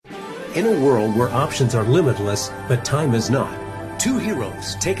In a world where options are limitless, but time is not, two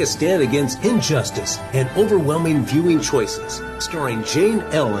heroes take a stand against injustice and overwhelming viewing choices, starring Jane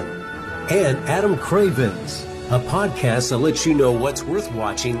Ellen and Adam Cravens. A podcast that lets you know what's worth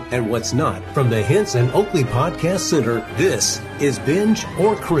watching and what's not. From the Hints and Oakley Podcast Center, this is Binge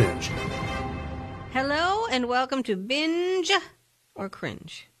or Cringe. Hello and welcome to Binge or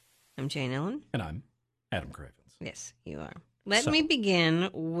Cringe. I'm Jane Ellen. And I'm Adam Cravens. Yes, you are. Let me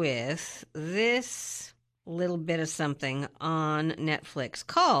begin with this little bit of something on Netflix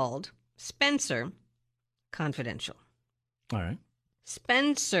called Spencer Confidential. All right.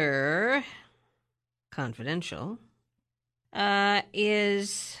 Spencer Confidential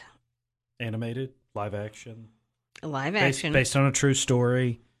is Animated, live action. Live action. Based on a true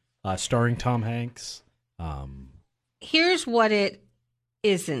story, starring Tom Hanks. Here's what it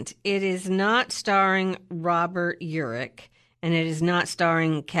isn't. It is not starring Robert Urich, and it is not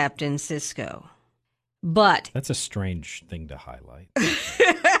starring Captain Sisko. But That's a strange thing to highlight.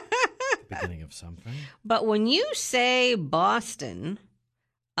 The beginning of something. But when you say Boston,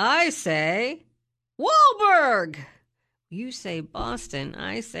 I say Wahlberg. You say Boston,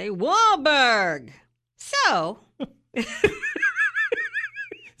 I say Wahlberg. So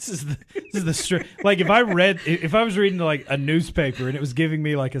This is the like if I was reading like a newspaper and it was giving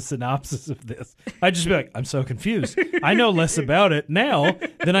me like a synopsis of this, I'd just be like, I'm so confused. I know less about it now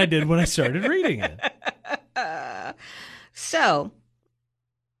than I did when I started reading it. So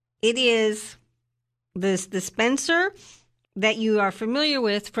it is the Spencer that you are familiar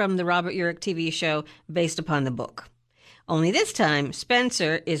with from the Robert Urich TV show based upon the book. Only this time,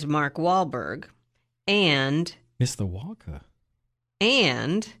 Spencer is Mark Wahlberg and Mr. Walker.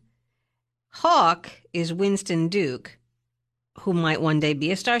 And Hawk is Winston Duke, who might one day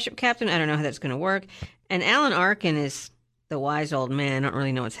be a starship captain. I don't know how that's going to work. And Alan Arkin is the wise old man. I don't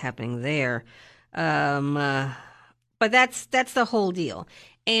really know what's happening there. But that's the whole deal.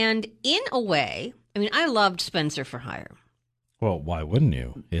 And in a way, I mean, I loved Spencer for Hire. Well, why wouldn't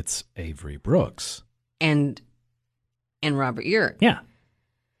you? It's Avery Brooks. And Robert Urich. Yeah.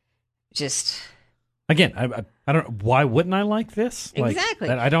 Just... Again, I don't. Why wouldn't I like this? Exactly.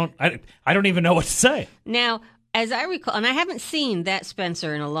 I don't even know what to say. Now, as I recall, and I haven't seen that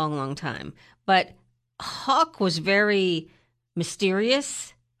Spencer in a long, long time, but Hawk was very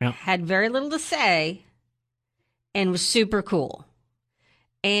mysterious, had very little to say, and was super cool.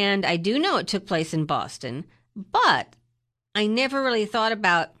 And I do know it took place in Boston, but I never really thought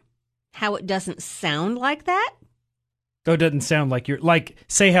about how it doesn't sound like that. Oh, it doesn't sound like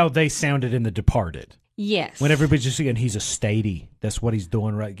say how they sounded in The Departed. Yes. When everybody's just saying he's a statey. That's what he's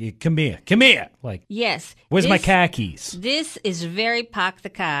doing right. Come here. Like, yes. Where's my khakis? This is very Pak the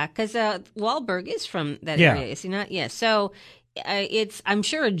Ka, because Wahlberg is from that area, is he not? Yes. So it's, I'm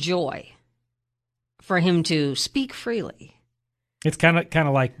sure, a joy for him to speak freely. It's kind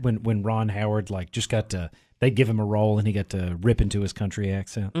of like when Ron Howard just got to, they give him a role and he got to rip into his country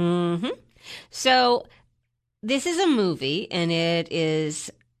accent. Mm-hmm. So this is a movie, and it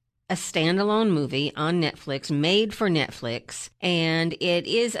is a standalone movie on Netflix, made for Netflix, and it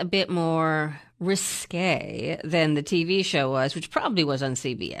is a bit more risque than the TV show was, which probably was on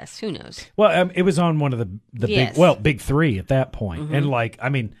CBS. Who knows? Well, it was on one of the big three at that point. Mm-hmm.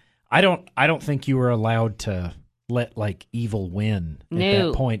 And I don't think you were allowed to let evil win at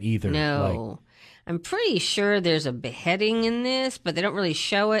that point either. No. I'm pretty sure there's a beheading in this, but they don't really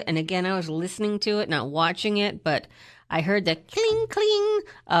show it. And again, I was listening to it, not watching it, but I heard the cling cling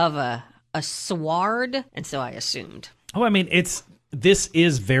of a sword, and so I assumed. Oh, this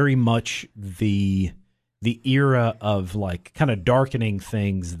is very much the era of kind of darkening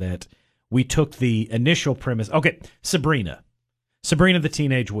things that we took the initial premise. Okay, Sabrina the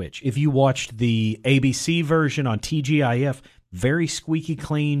Teenage Witch. If you watched the ABC version on TGIF, very squeaky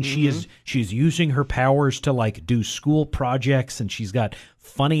clean. Mm-hmm. She's using her powers to do school projects, and she's got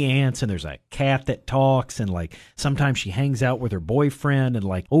funny aunts, and there's a cat that talks, and sometimes she hangs out with her boyfriend,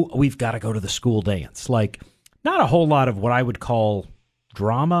 and we've got to go to the school dance. Not a whole lot of what I would call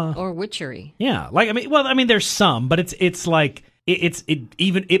drama or witchery. Yeah, there's some, but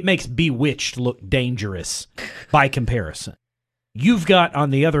it makes Bewitched look dangerous by comparison. You've got, on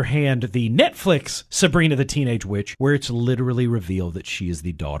the other hand, the Netflix Sabrina the Teenage Witch, where it's literally revealed that she is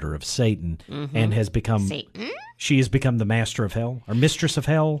the daughter of Satan and has become... Satan? She has become the master of hell, or mistress of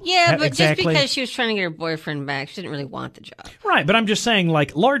hell. Yeah, but exactly. Just because she was trying to get her boyfriend back, she didn't really want the job. Right, but I'm just saying,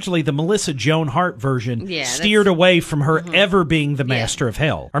 largely the Melissa Joan Hart version steered away from her ever being the master of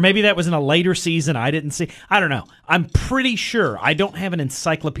hell. Or maybe that was in a later season I didn't see. I don't know. I'm pretty sure. I don't have an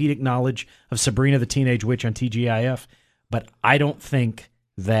encyclopedic knowledge of Sabrina the Teenage Witch on TGIF, but I don't think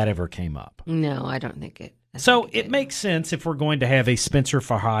that ever came up. No, I don't think it. So it makes sense if we're going to have a Spencer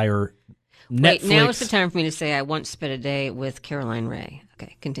for Hire Netflix. Wait, now is the time for me to say I once spent a day with Caroline Rhea.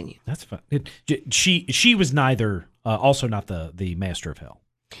 Okay, continue. That's fine. She was neither, also not the Master of Hell.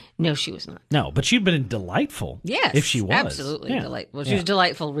 No, she was not. No, but she'd been delightful. Yes, if she was absolutely delightful. Well, she was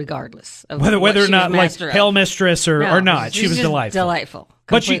delightful regardless of whether or not like Hell Mistress or not. She was just delightful. Delightful,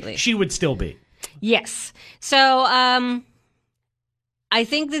 completely. But she would still be. Yes. So I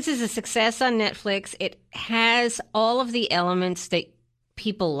think this is a success on Netflix. It has all of the elements that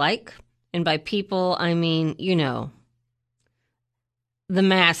people like, and by people I mean the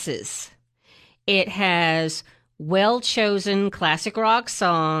masses. It has well-chosen classic rock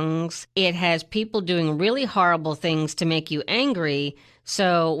songs. It has people doing really horrible things to make you angry.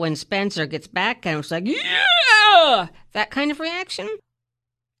 So when Spencer gets back and it's like, yeah, that kind of reaction.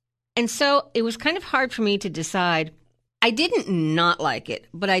 And so it was kind of hard for me to decide. I didn't not like it,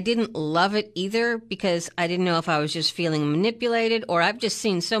 but I didn't love it either because I didn't know if I was just feeling manipulated or I've just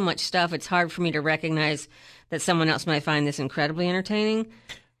seen so much stuff. It's hard for me to recognize that someone else might find this incredibly entertaining.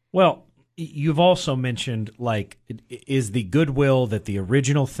 Well, you've also mentioned, like, is the goodwill that the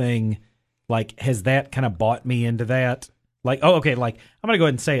original thing, like, has that kind of bought me into that? Like, oh, okay, like, I'm going to go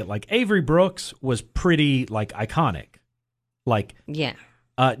ahead and say it. Like, Avery Brooks was pretty, like, iconic. Like, yeah.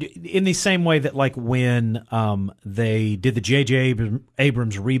 In the same way that, like, when they did the J.J.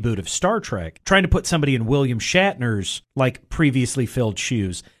 Abrams reboot of Star Trek, trying to put somebody in William Shatner's, like, previously filled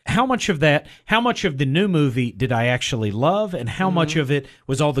shoes, how much of the new movie did I actually love, and how much of it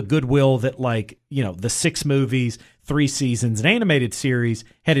was all the goodwill that, like, the 6 movies, 3 seasons, an animated series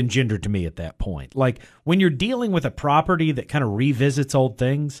had engendered to me at that point? Like, when you're dealing with a property that kind of revisits old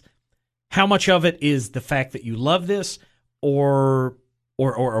things, how much of it is the fact that you love this, or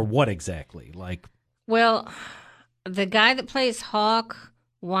what exactly? Like, well, the guy that plays Hawk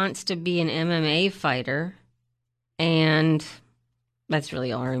wants to be an MMA fighter, and that's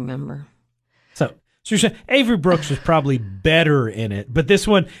really all I remember. So you're saying Avery Brooks was probably better in it, but this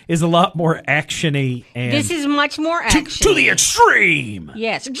one is a lot more actiony, and this is much more action to the extreme.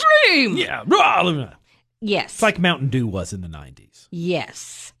 Yes, extreme. Yeah, yes. It's like Mountain Dew was in the 90s.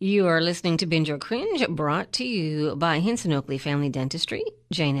 Yes. You are listening to Binge or Cringe, brought to you by Hinson Oakley Family Dentistry.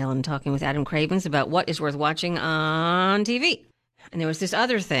 Jane Ellen talking with Adam Cravens about what is worth watching on TV. And there was this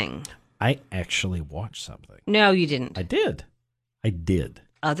other thing. I actually watched something. No, you didn't. I did.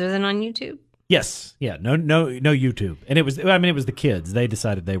 Other than on YouTube? Yes. Yeah. No YouTube. And it was the kids. They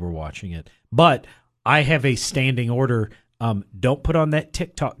decided they were watching it. But I have a standing order. Don't put on that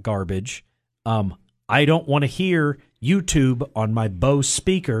TikTok garbage. I don't want to hear YouTube on my Bose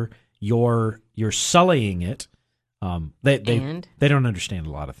speaker. You're sullying it. They don't understand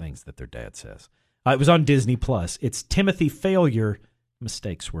a lot of things that their dad says. It was on Disney Plus. It's Timothy Failure.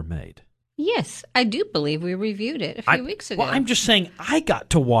 Mistakes were made. Yes, I do believe we reviewed it a few weeks ago. Well, I'm just saying I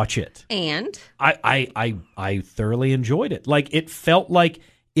got to watch it, and I thoroughly enjoyed it. Like, it felt like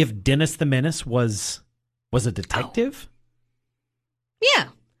if Dennis the Menace was a detective. Oh. Yeah.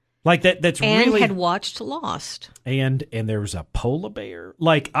 Like that's and really, had watched Lost, and there was a polar bear.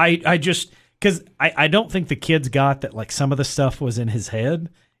 Like I just, because I don't think the kids got that, like, some of the stuff was in his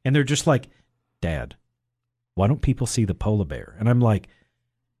head, and they're just like, Dad, why don't people see the polar bear? And I'm like,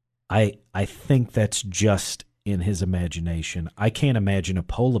 I think that's just in his imagination. I can't imagine a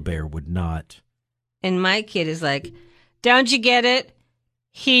polar bear would not. And my kid is like, don't you get it?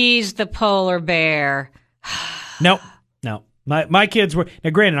 He's the polar bear. No. My kids were,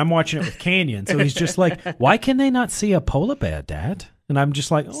 now granted, I'm watching it with Canyon, so he's just like, why can they not see a polar bear, Dad? And I'm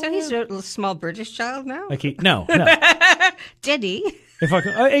just like, oh. So he's a small British child now? Like no. Daddy. If I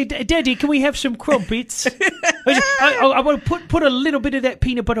can, hey, Daddy, can we have some crumpets? I want to put a little bit of that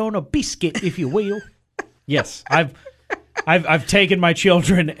peanut butter on a biscuit, if you will. Yes, I've taken my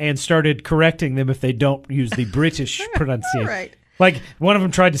children and started correcting them if they don't use the British pronunciation. Right. Like, one of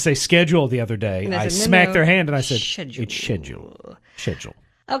them tried to say schedule the other day. I smacked their hand and I said, schedule. It's schedule. Schedule.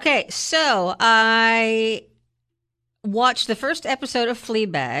 Okay, so I watched the first episode of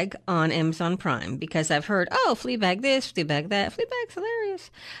Fleabag on Amazon Prime because I've heard, Fleabag this, Fleabag that. Fleabag's hilarious.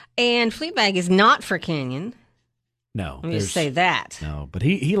 And Fleabag is not for Canyon. No. Let me just say that. No, but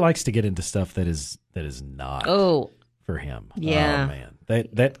he likes to get into stuff that is not for him. Yeah. Oh, man.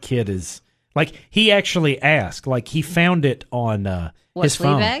 That kid is... Like, he actually asked, like, he found it on his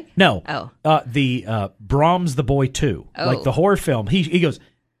phone. Fleabag? No. The Brahms the Boy 2. Oh. Like, the horror film. He goes,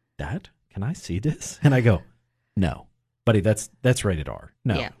 Dad, can I see this? And I go, no. Buddy, that's rated R.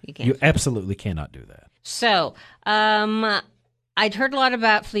 No. Yeah, you can't. You absolutely cannot do that. So, I'd heard a lot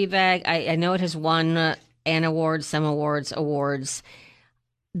about Fleabag. I know it has won an award, some awards.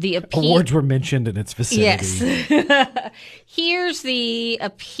 the appeal. Awards were mentioned in its vicinity. Yes. Here's the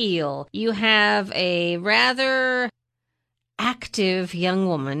appeal. You have a rather active young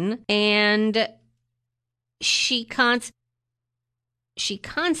woman, and she constantly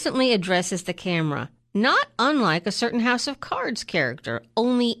addresses the camera, not unlike a certain House of Cards character,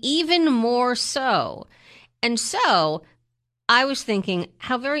 only even more so. And so I was thinking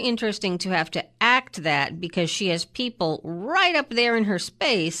how very interesting to have to act that, because she has people right up there in her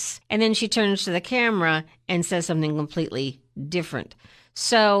space, and then she turns to the camera and says something completely different.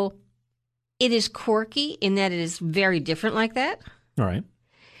 So it is quirky in that it is very different like that. All right.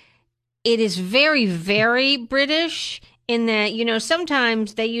 It is very, very British in that,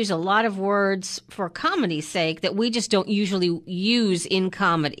 sometimes they use a lot of words for comedy's sake that we just don't usually use in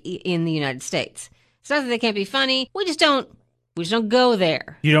comedy in the United States. It's not that they can't be funny. We just don't go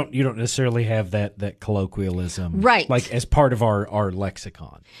there. You don't necessarily have that colloquialism, right? Like as part of our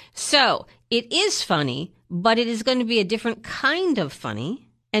lexicon. So it is funny, but it is going to be a different kind of funny,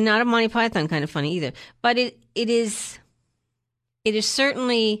 and not a Monty Python kind of funny either. But it is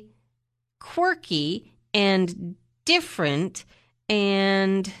certainly quirky and different,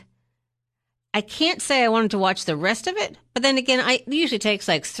 and I can't say I wanted to watch the rest of it, but then again, it usually takes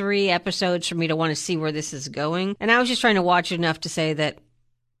like 3 episodes for me to want to see where this is going. And I was just trying to watch enough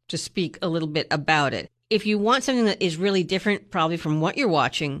to speak a little bit about it. If you want something that is really different, probably from what you're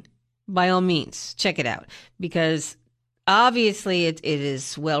watching, by all means, check it out. Because obviously it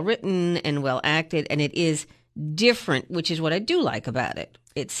is well written and well acted, and it is different, which is what I do like about it.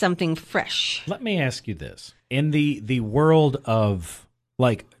 It's something fresh. Let me ask you this. In the world of,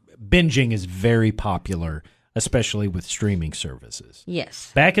 like, binging is very popular, especially with streaming services.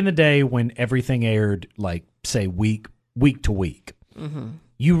 Yes. Back in the day when everything aired, like, say, week to week,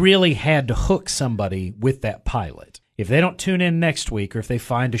 you really had to hook somebody with that pilot. If they don't tune in next week, or if they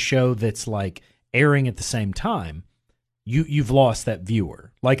find a show that's, like, airing at the same time, you've lost that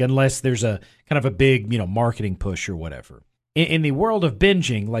viewer. Like, unless there's a kind of a big, marketing push or whatever. In the world of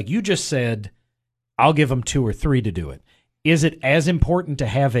binging, like you just said, I'll give them 2 or 3 to do it. Is it as important to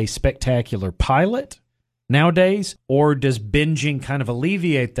have a spectacular pilot nowadays, or does binging kind of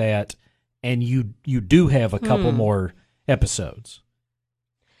alleviate that and you do have a couple more episodes?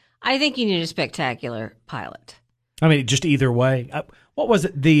 I think you need a spectacular pilot. I mean, just either way. What was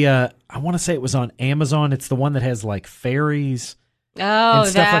it? I want to say it was on Amazon. It's the one that has like fairies. Oh,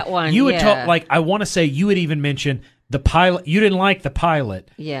 that one. You would talk, like, I want to say you would even mention the pilot. You didn't like the pilot,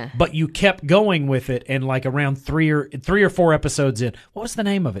 but you kept going with it, and like around 3 or 4 episodes in, what was the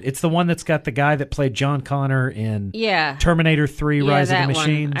name of it? It's the one that's got the guy that played John Connor in Terminator 3: Rise of the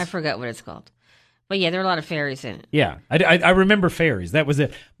Machines. I forgot what it's called, but yeah, there are a lot of fairies in it. Yeah, I remember fairies. That was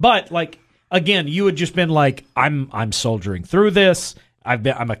it. But like again, you had just been like, I'm soldiering through this. I'm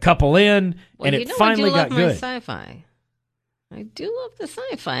a couple in, and it finally got good. Sci-fi. I do love the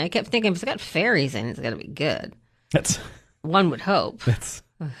sci-fi. I kept thinking, if it's got fairies in it, it's got to be good. That's one would hope. That's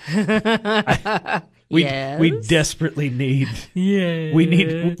we desperately need we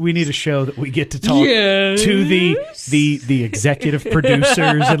need a show that we get to talk to the executive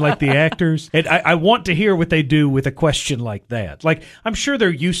producers and like the actors, and I want to hear what they do with a question like that. Like, I'm sure they're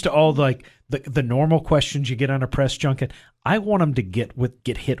used to all like the normal questions you get on a press junket. I want them to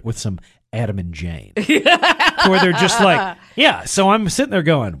get hit with some Adam and Jane, where they're just like, yeah. So I'm sitting there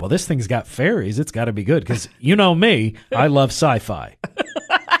going, well, this thing's got fairies. It's got to be good, because you know me, I love sci-fi.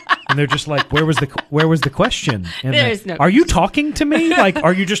 And they're just like, where was the question? And There's no. Are you talking to me? Like,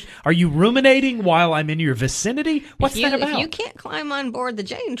 are you ruminating while I'm in your vicinity? What's that about? If you can't climb on board the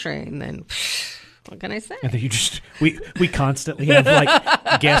Jane train, then what can I say? And then we constantly have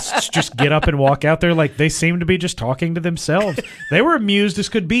like guests just get up and walk out there like they seem to be just talking to themselves. They were amused as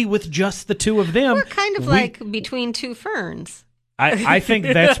could be with just the two of them. We're kind of like between two ferns. I think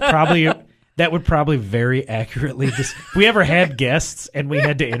that's probably. That would probably very accurately if we ever had guests and we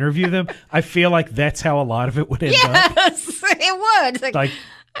had to interview them, I feel like that's how a lot of it would end up. Yes, it would. Like,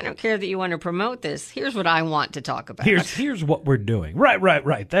 I don't care that you want to promote this. Here's what I want to talk about. Here's what we're doing.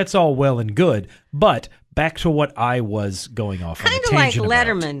 Right. That's all well and good. But back to what I was going off on. Kind of like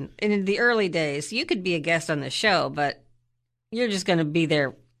Letterman in the early days. You could be a guest on the show, but you're just going to be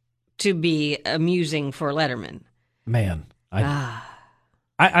there to be amusing for Letterman. Man,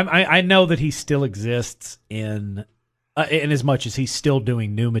 I know that he still exists in as much as he's still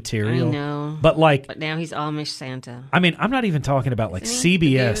doing new material. I know. But now he's Amish Santa. I mean, I'm not even talking about like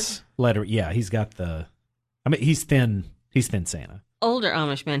CBS letter. Yeah, he's got he's thin Santa. Older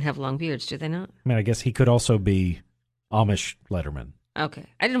Amish men have long beards, do they not? I mean, I guess he could also be Amish Letterman. Okay.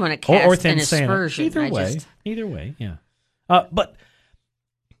 I didn't want to cast or thin an aspersion. Santa. Either way, yeah. But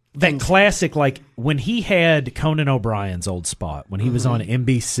that classic, like when he had Conan O'Brien's old spot, when he was on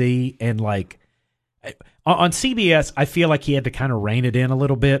NBC and like on CBS, I feel like he had to kind of rein it in a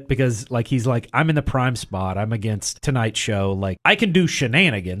little bit because like he's like, I'm in the prime spot. I'm against Tonight Show. Like I can do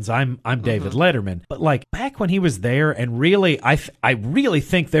shenanigans. I'm David Letterman. But like back when he was there, and really, I really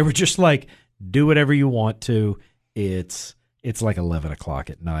think they were just like, do whatever you want to. It's like 11 o'clock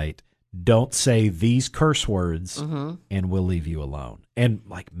at night. Don't say these curse words and we'll leave you alone. And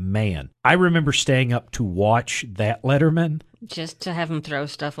like, man, I remember staying up to watch that Letterman. Just to have him throw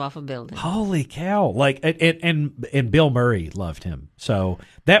stuff off a building. Holy cow. Like, and Bill Murray loved him. So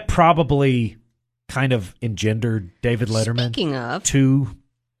that probably kind of engendered David Letterman. Speaking of,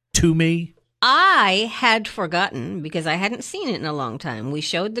 to me. I had forgotten, because I hadn't seen it in a long time. We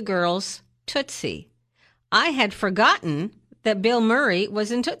showed the girls Tootsie. I had forgotten that Bill Murray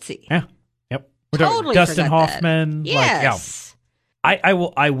was in Tootsie. Yeah. Yep. Totally Dustin forgot Hoffman. That. Yes. Like, yeah.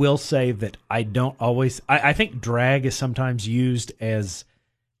 I will say that I don't always I think drag is sometimes used as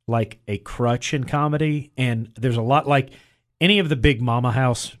like a crutch in comedy, and there's a lot like any of the Big Mama's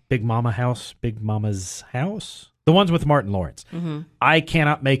House, the ones with Martin Lawrence. I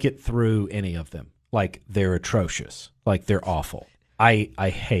cannot make it through any of them. Like they're atrocious. Like they're awful. I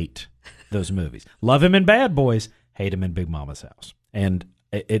hate those movies. Love him in Bad Boys, hate him in Big Mama's House. And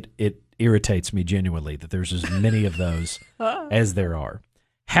it irritates me genuinely that there's as many of those as there are.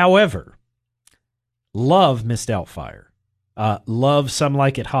 However, love Miss Doubtfire. Love Some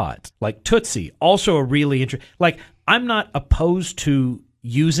Like It Hot. Like Tootsie, also a really interesting... Like, I'm not opposed to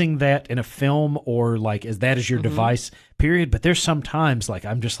using that in a film or like as that is your device, period. But there's sometimes like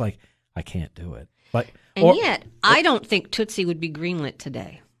I'm just like, I can't do it. Like, and yet, I don't think Tootsie would be greenlit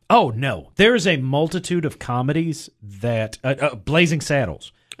today. Oh, no. There is a multitude of comedies that... Blazing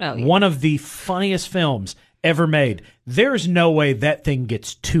Saddles. Oh, yeah. One of the funniest films ever made. There's no way that thing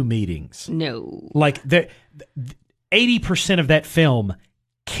gets 2 meetings. No. Like, 80% of that film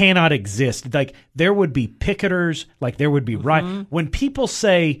cannot exist. Like, there would be picketers. Like, there would be... When people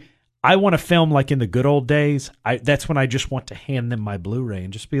say, I want a film like in the good old days, that's when I just want to hand them my Blu-ray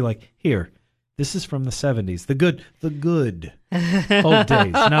and just be like, here... This is from the 70s. The good old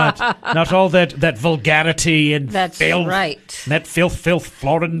days. Not all that vulgarity and that's filth. Right. That filth,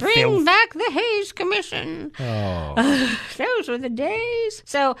 Florida Bring filth. back the Hays Commission. Oh. Those were the days.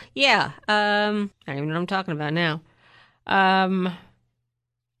 So, yeah. I don't even know what I'm talking about now.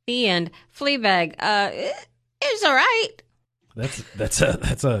 The end. Fleabag. It was all right. That's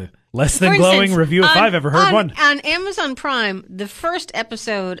a less than glowing review if I've ever heard one. On Amazon Prime, the first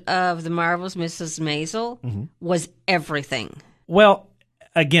episode of The Marvelous Mrs. Maisel was everything. Well,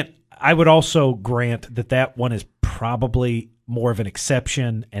 again, I would also grant that one is probably more of an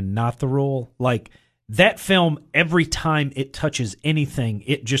exception and not the rule. Like that film, every time it touches anything,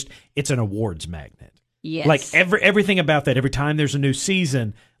 it's an awards magnet. Yes. Like everything about that, every time there's a new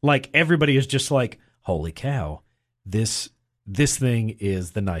season, like everybody is just like, holy cow, this thing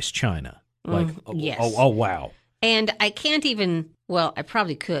is the nice china. Like, yes. oh, wow. And I can't even, well, I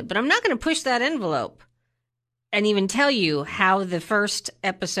probably could, but I'm not going to push that envelope and even tell you how the first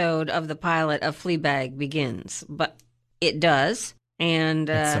episode of the pilot of Fleabag begins. But it does. And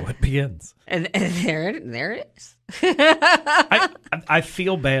so it begins. And there it is. I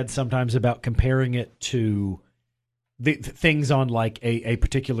feel bad sometimes about comparing it to the things on like a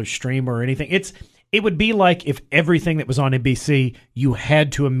particular stream or anything. It would be like if everything that was on NBC you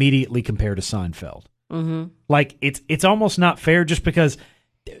had to immediately compare to Seinfeld. Mm-hmm. Like it's almost not fair just because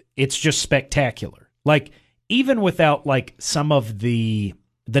it's just spectacular. Like even without like some of the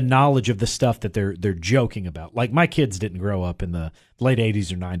knowledge of the stuff that they're joking about. Like my kids didn't grow up in the late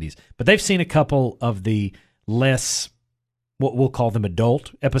 80s or 90s, but they've seen a couple of the less, what we'll call them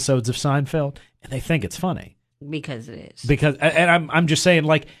adult episodes of Seinfeld, and they think it's funny. Because it is. And I'm just saying,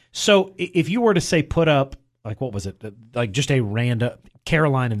 like, so if you were to say put up, like, what was it? Like just a random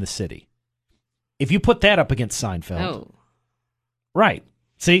Caroline in the City. If you put that up against Seinfeld. Oh. Right.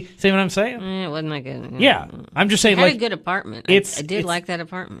 See what I'm saying? It wasn't that good. Yeah. I'm just saying, it had like. a good apartment. I did like that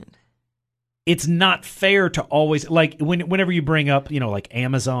apartment. It's not fair to always, like, whenever you bring up, like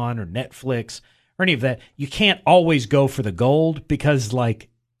Amazon or Netflix or any of that, you can't always go for the gold because, like,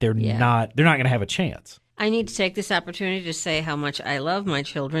 they're not going to have a chance. I need to take this opportunity to say how much I love my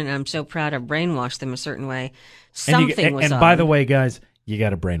children. I'm so proud I've brainwashed them a certain way. And by the way, guys, you got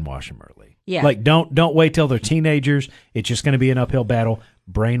to brainwash them early. Yeah. Like, don't wait till they're teenagers. It's just going to be an uphill battle.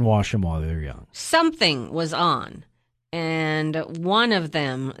 Brainwash them while they're young. Something was on, and one of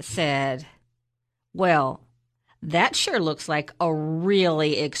them said, well, that sure looks like a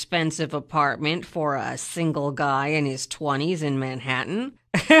really expensive apartment for a single guy in his 20s in Manhattan.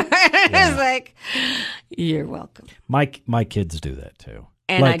 It's like, you're welcome. My kids do that too.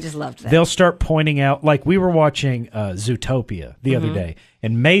 And I just loved that. They'll start pointing out, like we were watching Zootopia the other day,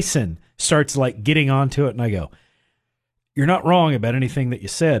 and Mason starts like getting onto it, and I go, "You're not wrong about anything that you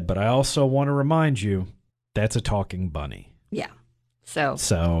said, but I also want to remind you that's a talking bunny." Yeah.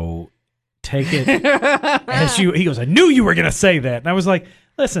 So take it as you. He goes, "I knew you were going to say that," and I was like,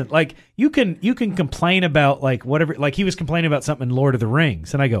 "Listen, like you can complain about like whatever." Like he was complaining about something in Lord of the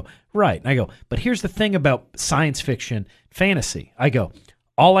Rings, and I go, "Right," and I go, "But here's the thing about science fiction, fantasy." I go,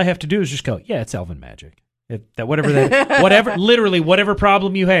 all I have to do is just go, yeah, it's elven magic. Literally whatever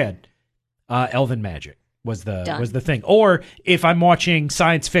problem you had, elven magic was the thing. Or if I'm watching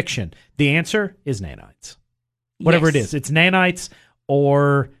science fiction, the answer is nanites. Whatever it is, it's nanites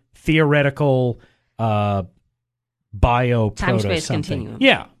or theoretical bio time-space something. continuum.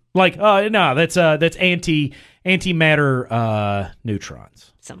 Yeah, like no, that's antimatter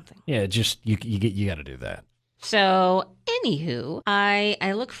neutrons. Something. Yeah, just you got to do that. So, anywho,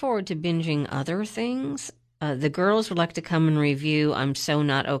 I look forward to binging other things. The girls would like to come and review I'm So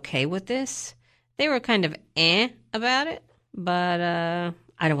Not Okay With This. They were kind of about it, but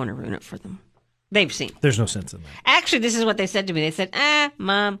I don't want to ruin it for them. They've seen. There's no sense in that. Actually, this is what they said to me. They said,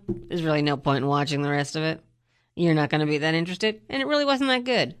 Mom, there's really no point in watching the rest of it. You're not going to be that interested. And it really wasn't that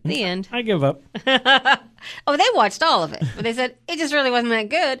good. The end. I give up. Oh, they watched all of it. But they said, it just really wasn't that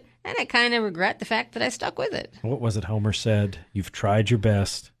good. And I kind of regret the fact that I stuck with it. What was it Homer said? You've tried your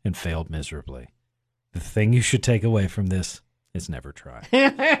best and failed miserably. The thing you should take away from this is never try.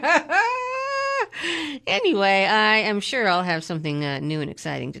 Anyway, I am sure I'll have something new and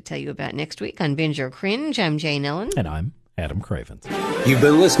exciting to tell you about next week on Binge or Cringe. I'm Jane Ellen. And I'm Adam Cravens. You've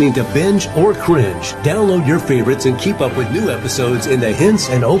been listening to Binge or Cringe. Download your favorites and keep up with new episodes in the Hints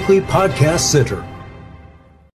and Oakley Podcast Center.